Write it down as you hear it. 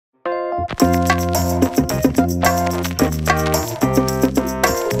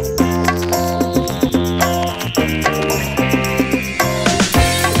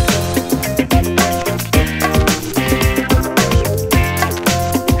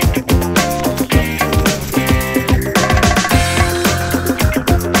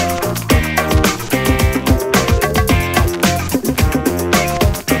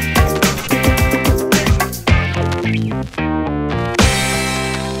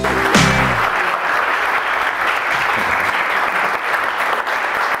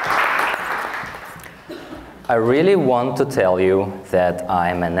I really want to tell you that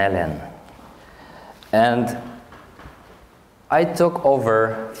I'm an alien. And I took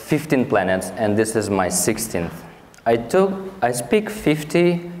over 15 planets, and this is my 16th. I speak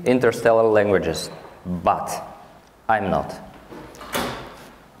 50 interstellar languages, but I'm not.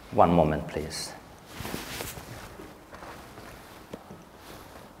 One moment, please.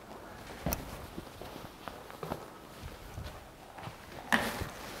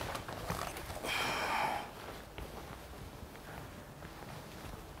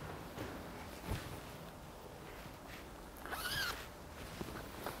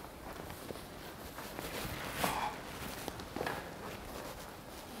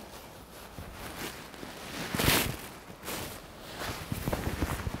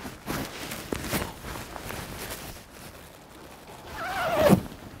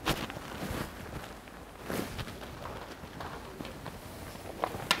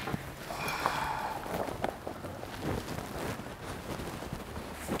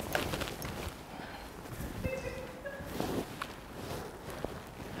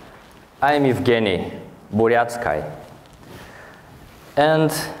 I'm Evgeny Onutchin,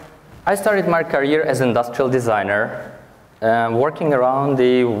 and I started my career as an industrial designer, working around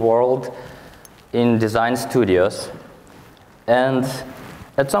the world in design studios, and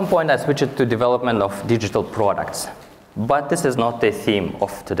at some point I switched to development of digital products. But this is not the theme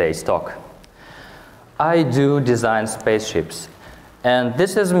of today's talk. I do design spaceships, and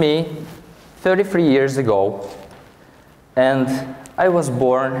this is me 33 years ago, and I was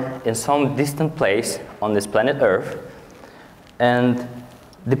born in some distant place on this planet Earth, and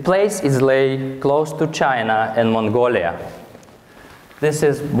the place is laid close to China and Mongolia. This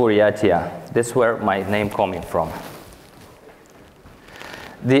is Buryatia. This is where my name coming from.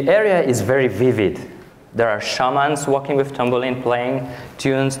 The area is very vivid. There are shamans walking with tambourine, playing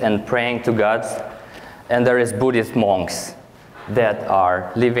tunes and praying to gods, and there is Buddhist monks that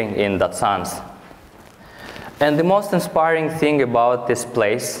are living in Datsans. And the most inspiring thing about this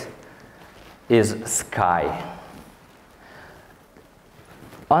place is sky.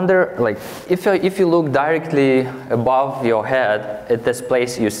 If you look directly above your head at this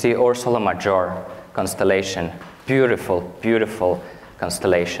place, you see Ursula Major constellation. Beautiful, beautiful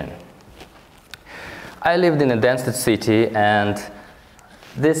constellation. I lived in a dense city, and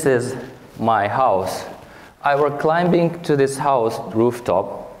this is my house. I was climbing to this house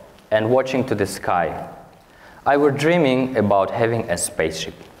rooftop and watching to the sky. I was dreaming about having a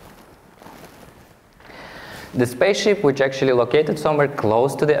spaceship. The spaceship, which actually located somewhere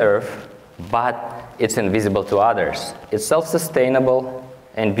close to the Earth, but it's invisible to others. It's self-sustainable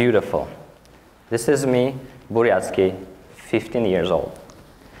and beautiful. This is me, Buryatsky, 15 years old.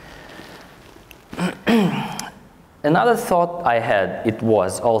 Another thought I had, it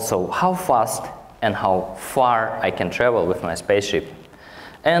was also how fast and how far I can travel with my spaceship.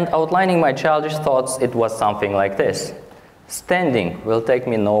 And outlining my childish thoughts, it was something like this. Standing will take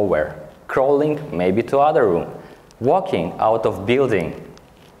me nowhere. Crawling, maybe to other room. Walking out of building.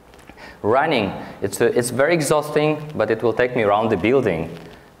 Running, it's very exhausting, but it will take me around the building.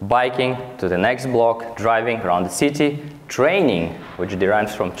 Biking to the next block, driving around the city. Training, which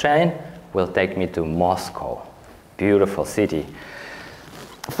derives from train, will take me to Moscow. Beautiful city.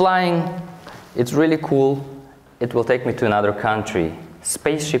 Flying, it's really cool. It will take me to another country.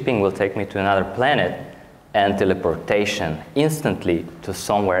 Spaceshipping will take me to another planet, and teleportation instantly to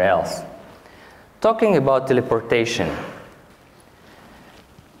somewhere else. Talking about teleportation,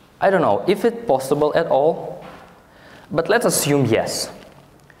 I don't know if it's possible at all, but let's assume yes.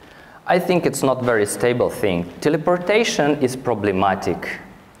 I think it's not a very stable thing. Teleportation is problematic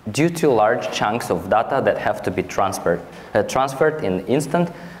due to large chunks of data that have to be transferred in an instant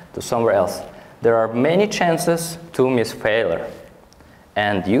to somewhere else. There are many chances to miss failure.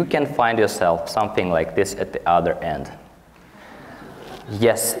 And you can find yourself something like this at the other end.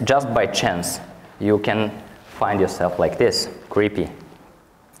 Yes, just by chance, you can find yourself like this. Creepy.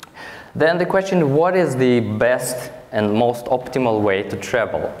 Then the question, what is the best and most optimal way to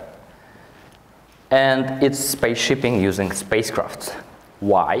travel? And it's spaceshipping using spacecrafts.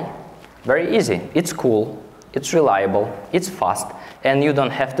 Why? Very easy. It's cool, it's reliable, it's fast, and you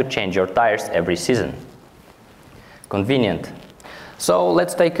don't have to change your tires every season. Convenient. So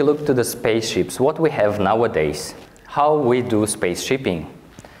let's take a look to the spaceships, what we have nowadays, how we do spaceshipping.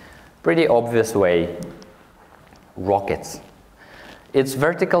 Pretty obvious way, rockets. It's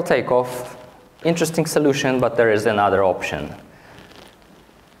vertical takeoff, interesting solution, but there is another option.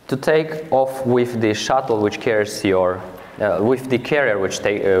 To take off with the shuttle which carries your, with the carrier which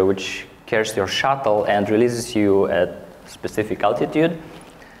carries your shuttle and releases you at specific altitude.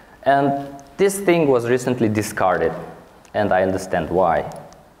 And this thing was recently discarded, and I understand why.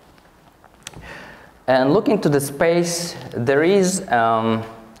 And looking to the space, there is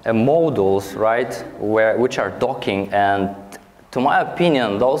modules, right, which are docking, and to my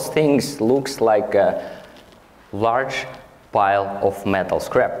opinion, those things looks like a large pile of metal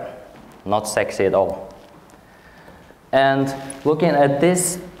scrap. Not sexy at all. And looking at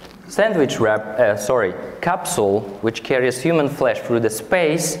this capsule, which carries human flesh through the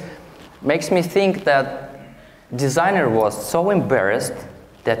space, makes me think that designer was so embarrassed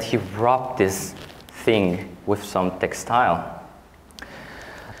that he wrapped this thing with some textile.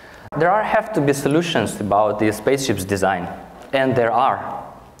 There have to be solutions about the spaceship's design, and there are.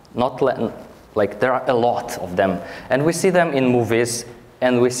 There are a lot of them, and we see them in movies,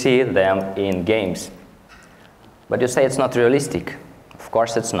 and we see them in games. But you say it's not realistic. Of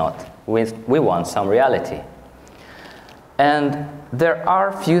course it's not. We want some reality. And there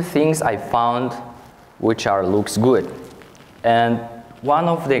are few things I found which looks good. And one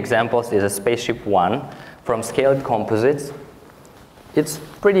of the examples is a Spaceship One from Scaled Composites. It's a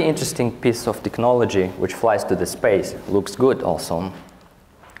pretty interesting piece of technology which flies to the space. Looks good also.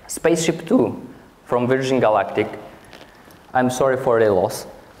 Spaceship Two from Virgin Galactic. I'm sorry for their loss.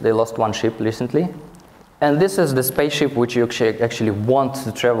 They lost one ship recently. And this is the spaceship which you actually want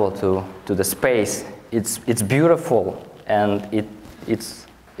to travel to the space. It's beautiful, and it's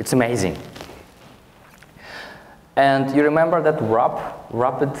amazing. And you remember that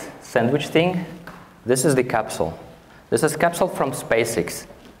wrapped sandwich thing? This is the capsule. This is capsule from SpaceX.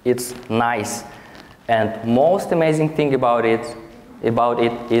 It's nice, and most amazing thing about it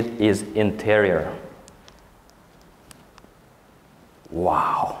is interior.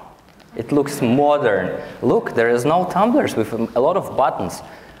 Wow. It looks modern. Look, there is no tumblers with a lot of buttons.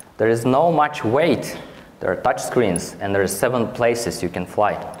 There is no much weight. There are touch screens, and there are 7 places you can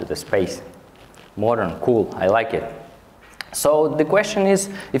fly to the space. Modern, cool, I like it. So the question is,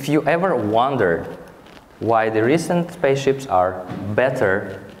 if you ever wondered why the recent spaceships are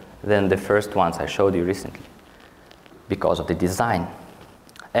better than the first ones I showed you recently, because of the design.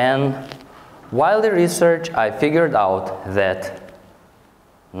 And while the research, I figured out that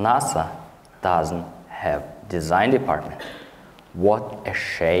NASA doesn't have design department. What a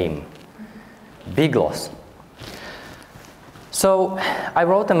shame. Big loss. So I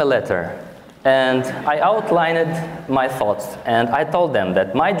wrote them a letter, and I outlined my thoughts, and I told them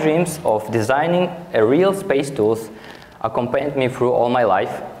that my dreams of designing a real space tools accompanied me through all my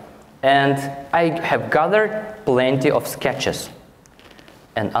life, and I have gathered plenty of sketches.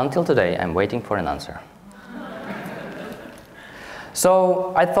 And until today, I'm waiting for an answer.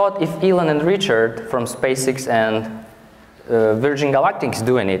 So I thought if Elon and Richard from SpaceX and Virgin Galactic is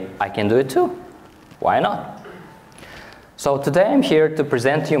doing it, I can do it too. Why not? So today I'm here to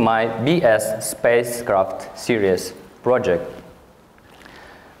present you my BS spacecraft series project.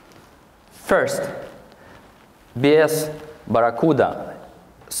 First, BS Barracuda.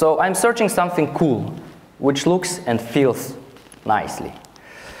 So I'm searching something cool, which looks and feels nicely.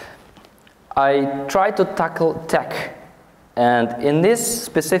 I try to tackle tech. And in this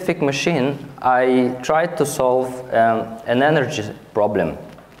specific machine, I tried to solve an energy problem.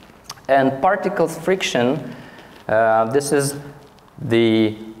 And particles friction, this is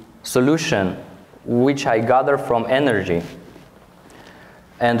the solution which I gather from energy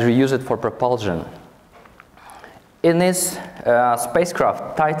and reuse it for propulsion. In this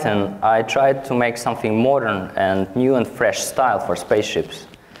spacecraft, Titan, I tried to make something modern and new and fresh style for spaceships.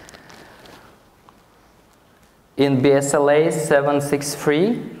 In BSLA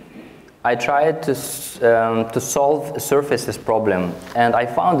 763, I tried to solve a surfaces problem, and I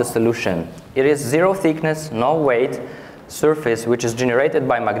found a solution. It is zero thickness, no weight surface which is generated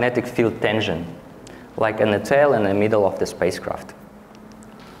by magnetic field tension, like in the tail and the middle of the spacecraft.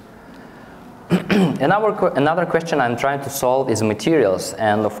 Another question I'm trying to solve is materials,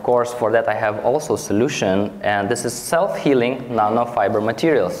 and of course for that I have also a solution, and this is self-healing nanofiber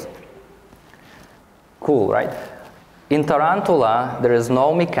materials. Cool, right? In Tarantula, there is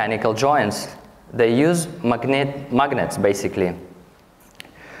no mechanical joints. They use magnets, basically.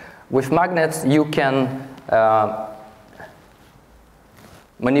 With magnets, you can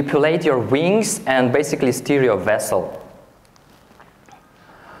manipulate your wings and basically steer your vessel.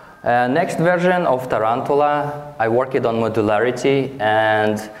 Next version of Tarantula, I worked on modularity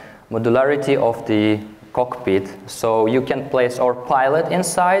and modularity of the cockpit, so you can place or pilot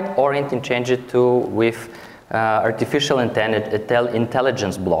inside or interchange it with artificial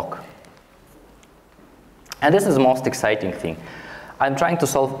intelligence block. And this is the most exciting thing. I'm trying to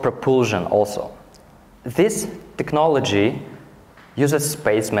solve propulsion also. This technology uses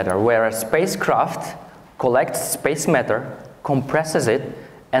space matter, where a spacecraft collects space matter, compresses it,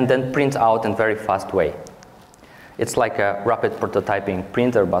 and then prints out in a very fast way. It's like a rapid prototyping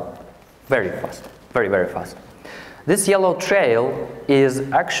printer, but very fast, very, very fast. This yellow trail is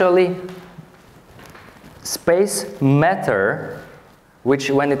actually space matter, which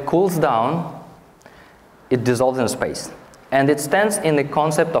when it cools down, it dissolves in space. And it stands in the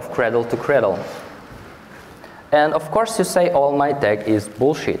concept of cradle to cradle. And of course you say all my tech is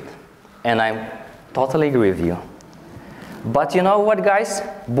bullshit. And I totally agree with you. But you know what, guys?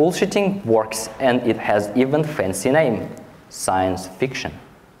 Bullshitting works, and it has even fancy name, science fiction.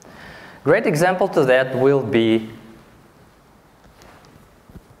 Great example to that will be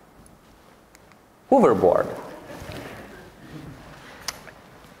hoverboard.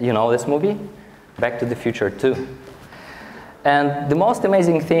 You know this movie? Back to the Future 2. And the most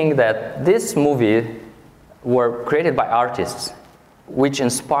amazing thing that this movie were created by artists, which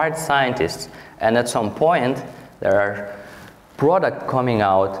inspired scientists. And at some point, there are product coming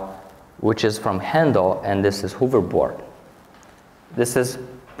out, which is from Handel, and this is hoverboard. This is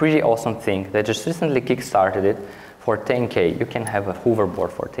pretty awesome thing. They just recently kickstarted it for 10K. You can have a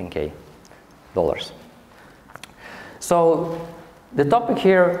hoverboard for 10K dollars. So the topic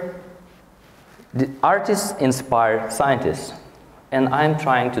here, the artists inspire scientists, and I'm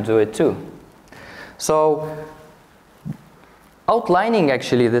trying to do it too. So outlining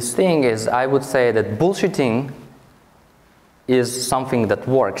actually this thing is, I would say that bullshitting is something that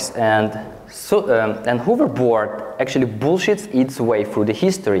works, and hoverboard actually bullshits its way through the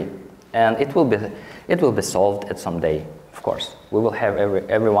history, and it will be solved at some day. Of course, we will have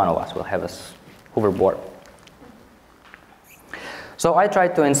every one of us will have a hoverboard. So I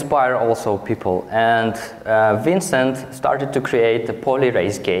tried to inspire also people, and Vincent started to create a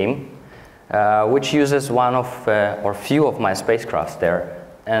poly-race game, which uses one of or few of my spacecrafts there,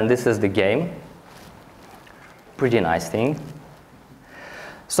 and this is the game. Pretty nice thing.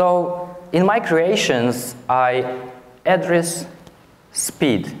 So in my creations, I address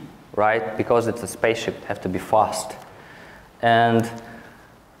speed, right? Because it's a spaceship, it has to be fast. And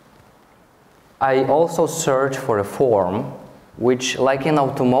I also search for a form which, like in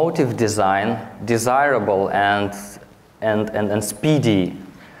automotive design, desirable and speedy.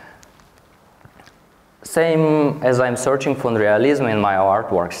 Same as I'm searching for realism in my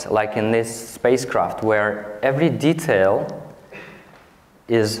artworks, like in this spacecraft, where every detail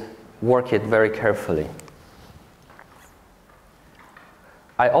is worked very carefully.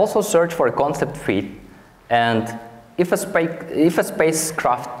 I also search for a concept fit, and if a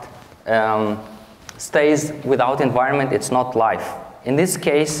spacecraft stays without environment, it's not life. In this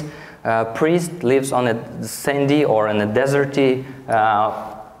case, Priest lives on a sandy or on a deserty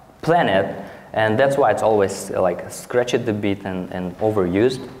planet, and that's why it's always like scratched a bit and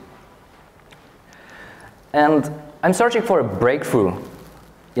overused. And I'm searching for a breakthrough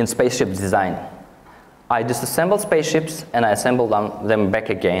in spaceship design. I disassemble spaceships and I assemble them back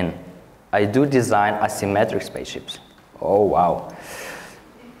again. I do design asymmetric spaceships. Oh wow.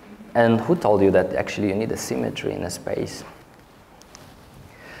 And who told you that actually you need a symmetry in a space?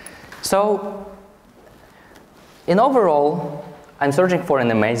 So, in overall, I'm searching for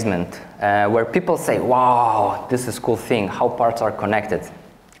an amazement where people say, wow, this is a cool thing, how parts are connected.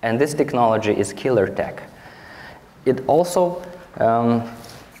 And this technology is killer tech. It also,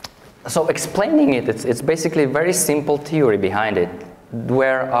 so explaining it, it's basically a very simple theory behind it,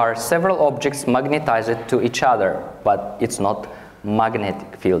 where are several objects magnetized to each other, but it's not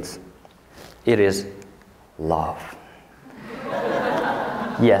magnetic fields. It is love.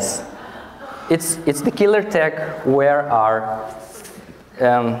 Yes. It's the killer tech where our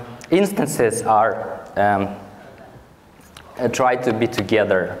instances are try to be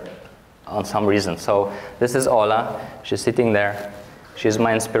together on some reason. So this is Ola. She's sitting there. She's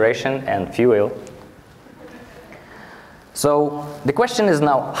my inspiration and fuel. So the question is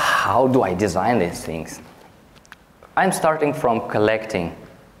now, how do I design these things? I'm starting from collecting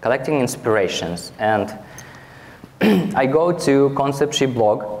inspirations, and I go to Concept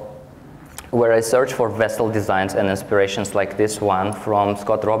blog, where I search for vessel designs and inspirations like this one from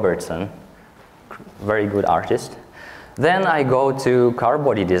Scott Robertson, very good artist. Then I go to car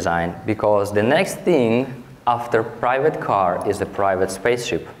body design, because the next thing after private car is a private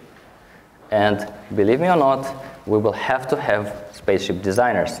spaceship. And believe me or not, we will have to have spaceship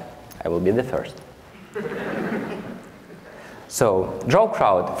designers. I will be the first. So, draw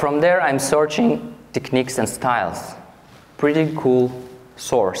crowd. From there I'm searching techniques and styles. Pretty cool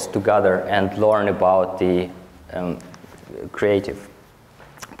source to gather and learn about the creative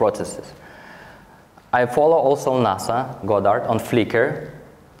processes. I follow also NASA, Goddard, on Flickr.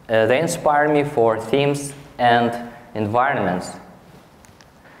 They inspire me for themes and environments.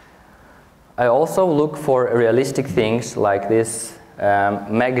 I also look for realistic things like this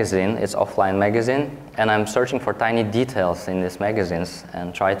magazine. It's offline magazine, and I'm searching for tiny details in these magazines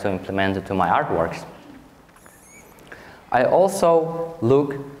and try to implement it to my artworks. I also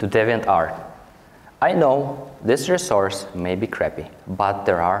look to DeviantArt. I know this resource may be crappy, but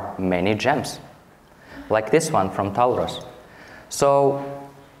there are many gems, like this one from Taurus. So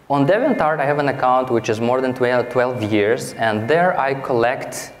on DeviantArt, I have an account which is more than 12 years, and there I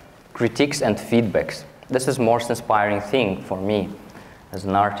collect critiques and feedbacks. This is the most inspiring thing for me as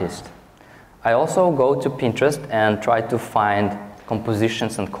an artist. I also go to Pinterest and try to find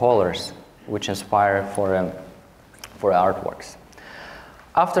compositions and colors which inspire for artworks.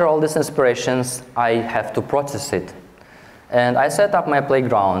 After all these inspirations, I have to process it. And I set up my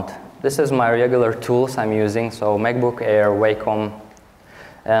playground. This is my regular tools I'm using, so MacBook Air, Wacom,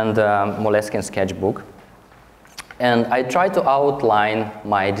 and Moleskine Sketchbook. And I try to outline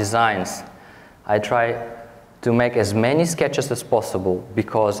my designs. I try to make as many sketches as possible,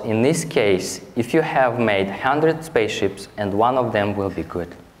 because in this case, if you have made 100 spaceships and one of them will be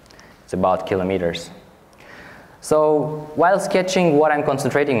good, it's about kilometers. So while sketching, what I'm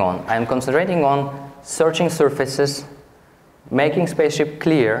concentrating on? I'm concentrating on searching surfaces, making spaceship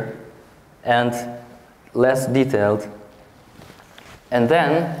clear and less detailed, and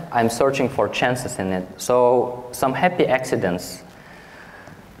then I'm searching for chances in it. So some happy accidents.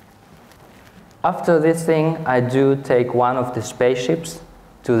 After this thing, I do take one of the spaceships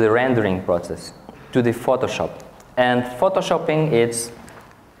to the rendering process, to the Photoshop. And Photoshopping, it's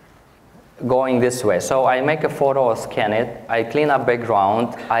going this way. So I make a photo or scan it, I clean up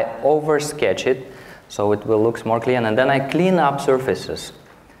background, I over-sketch it, so it will look more clean, and then I clean up surfaces.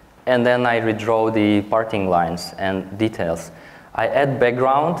 And then I redraw the parting lines and details. I add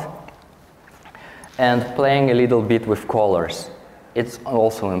background and playing a little bit with colors. It's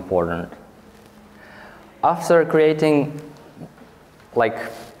also important. After creating like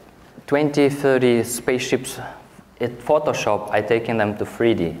 20, 30 spaceships in Photoshop, I taken them to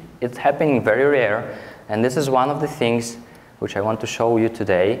 3D. It's happening very rare, and this is one of the things which I want to show you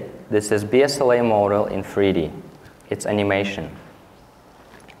today. This is BSLA model in 3D. It's animation.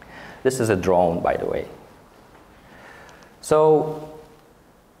 This is a drone, by the way. So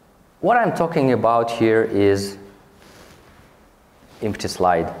what I'm talking about here is empty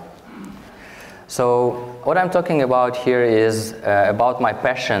slide. So what I'm talking about here is about my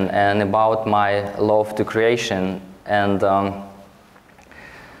passion and about my love to creation, and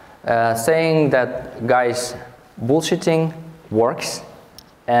saying that, guys, bullshitting works,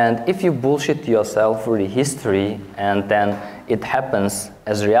 and if you bullshit yourself through the history and then it happens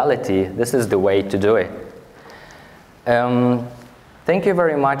as reality, this is the way to do it. Thank you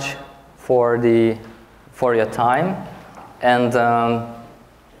very much for your time, and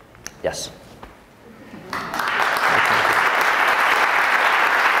yes.